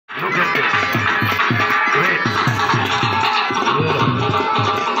this. Great.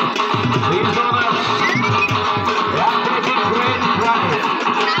 These owners are taking great pride.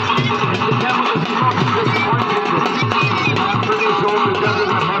 And the Camel is not disappointed. I'm pretty sure the judges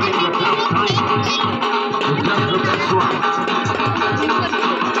are having a tough time. It's just the best one.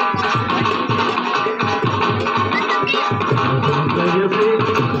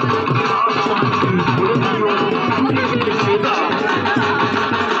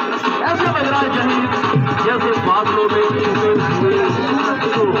 ऐसा लग रहा है जैसे बादलों में छुपे हुए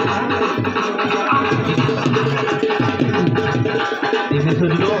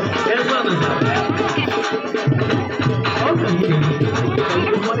ऐसा नजारा और कहीं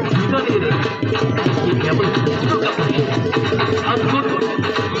हमारे जीता दे रहे ये केवल अद्भुत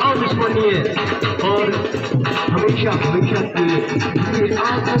अविस्मरणीय और हमेशा हमेशा के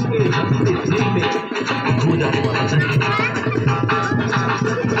आंखों के हंसते देखने हो जाने वाला है।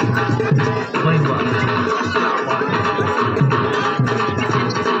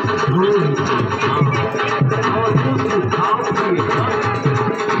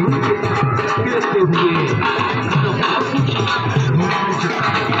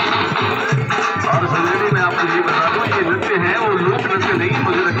 और संजय मैं आपको ये बता दूं ये नृत्य है वो लोक नृत्य नहीं,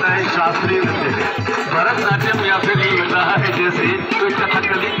 मुझे लगता है शास्त्रीय नृत्य है। भरतनाट्यम या फिर ये लग रहा है जैसे कोई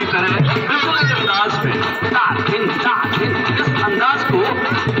कथकली की तरह बिल्कुल एक अंदाज में इस अंदाज को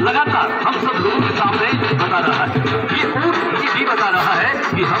लगातार हम सब लोगों के सामने बता रहा है। ये ऊट ये भी बता रहा है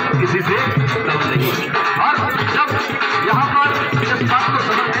कि हम किसी से कम नहीं। और जब यहाँ पर इस बात को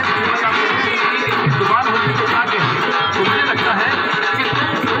समझने जुबान होगी तो क्या कहें, तो मुझे लगता है कि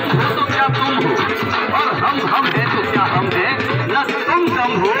तुम हो तो क्या तुम हो और हम हैं तो क्या हम हैं। न तुम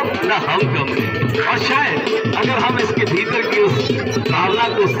कम हो न हम कम हैं। और शायद अगर हम इसके भीतर की उस भावना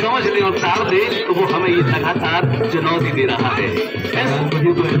को समझ लें और ताड़ दें तो वो हमें ये लगातार चुनौती दे रहा है।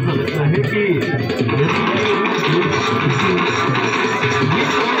 मुझे तो ऐसा लगता है कि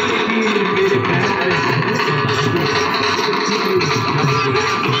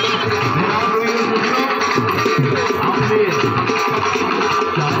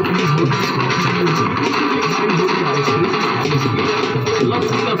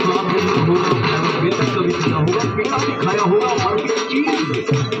मेरे खाया होगा और चीज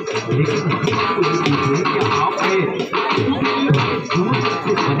लेकिन क्या आपने दूध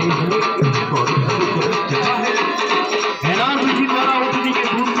से बने हुए जगह है एनआरबीसी द्वारा ओटीटी के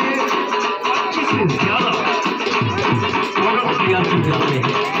दूध में 25 से ज्यादा प्रोडक्ट तैयार किए जाते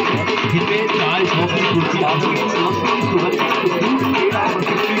हैं जिनमें चाय कॉफी कुल्फी आदि दूध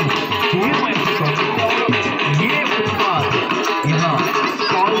ये उत्पाद यहाँ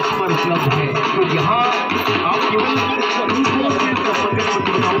स्टॉल्स पर उपलब्ध है। तो यहाँ आप केवल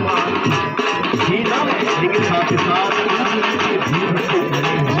लेकिन साथ ही साथ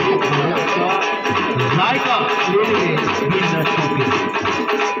जायका लेने में भी न चूके।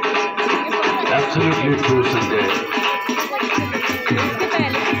 Absolutely true, Sanjay.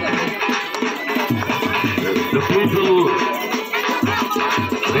 The people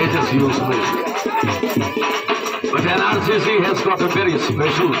they just use milk, but NRCC has got a very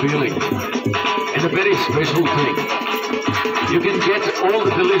special feeling and a very special thing. You can get all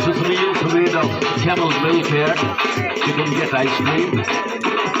the delicious meals made of camel milk here. You can get ice cream.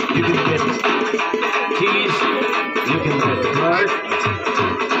 You can get cheese. You can get curd.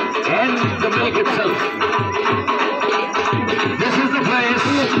 And the milk itself. This is the place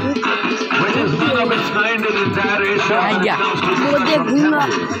which is one of its kind in entire Asia when it comes to the camel.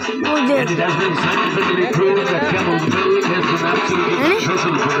 And it has been scientifically proved that camel milk has been absolutely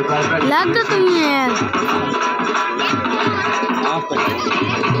nutritional for the diabetic.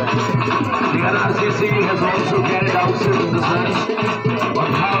 The NRCC has also carried out certain research on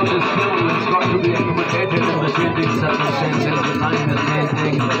how this camel has got to be accommodated in the changing circumstances. The time is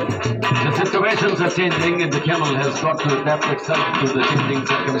changing, the situations are changing, and the camel has got to adapt itself to the changing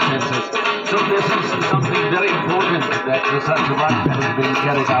circumstances. So this is something very important that research work has been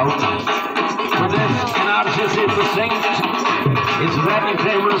carried out. So this NRCC precinct is very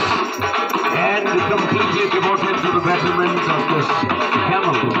famous and completely devoted to the betterment of this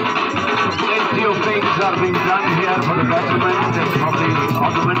camel. Plenty of things are being done here for the betterment and for the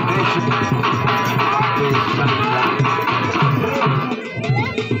augmentation of the sunshine.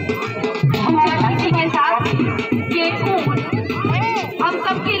 के साथ ये ऊँट हम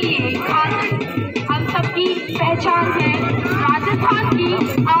सबके लिए खास, हम सबकी पहचान है। राजस्थान की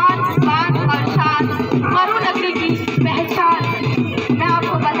आन बान और शान, मरु नगरी की पहचान। मैं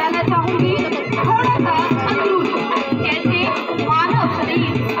आपको बताना चाहूँगी थोड़ा सा अंदरूनी कैसे मानव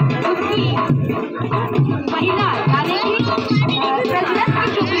शरीर उसकी महिला यानी कि प्रजनन की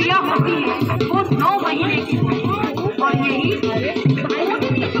जो क्रिया होती होती है वो 9 महीने की होती और यही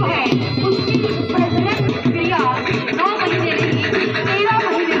ऊँटनी जो है उसकी प्रजनन क्रिया 9 महीने नहीं 13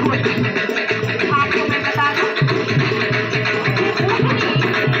 महीने होती है। आपको मैं बता दूं ऊँटनी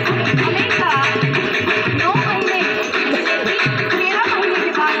हमेशा 9 महीने 13 महीने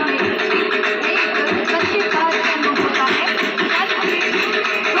के बाद में एक बच्चे का जन्म होता है।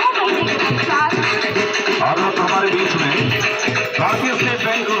 2 महीने के पश्चात और हमारे बीच में भारतीय स्टेट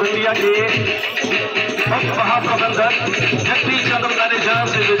बैंक ऑफ इंडिया के महाप्रबंधक जगदीश चंद्र मैनेजर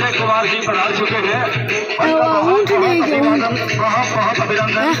श्री विजय कुमार जी पधार चुके हैं। बहुत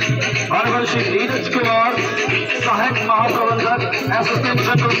अभिनंदन। ऑनरेबल श्री नीरज कुमार सहायक महाप्रबंधक असिस्टेंट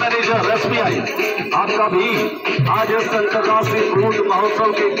जनरल मैनेजर SBI, आपका भी आज इस अंतर्राष्ट्रीय ऊंट महोत्सव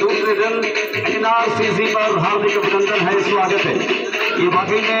के दूसरे दिन NRCC पर हार्दिक अभिनंदन है, स्वागत है। ये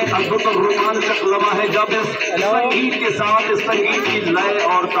वाकई में अद्भुत और रोमांचक लम्हा है जब इस संगीत के साथ, इस संगीत की लय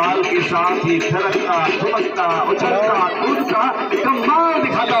और ताल के साथ ही थिरकता, ठुमकता, उछलता, कूदता कमाल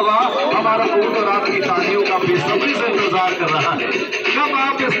दिखाता हुआ हमारा ऊंट और आपकी तालियों का बेसब्री से इंतजार कर रहा है। जब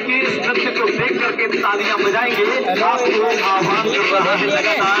आप इस नृत्य को देख करके तालियां बजाएंगे, आपको आह्वान कर रहा है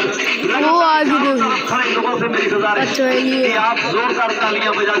लगातार खड़े लोगों से मेरी गुजारिश कि आप जोरदार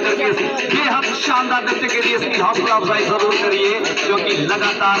तालियां बजा करके बेहद शानदार नृत्य के लिए इसकी हौसला अफजाई जरूर करिए, क्योंकि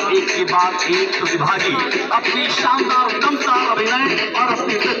लगातार एक के बाद एक प्रतिभागी अपनी शानदार दमदार अभिनय और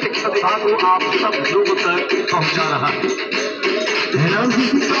अपनी नृत्य प्रतिभा को आप सब लोगों तक पहुंचा रहा है।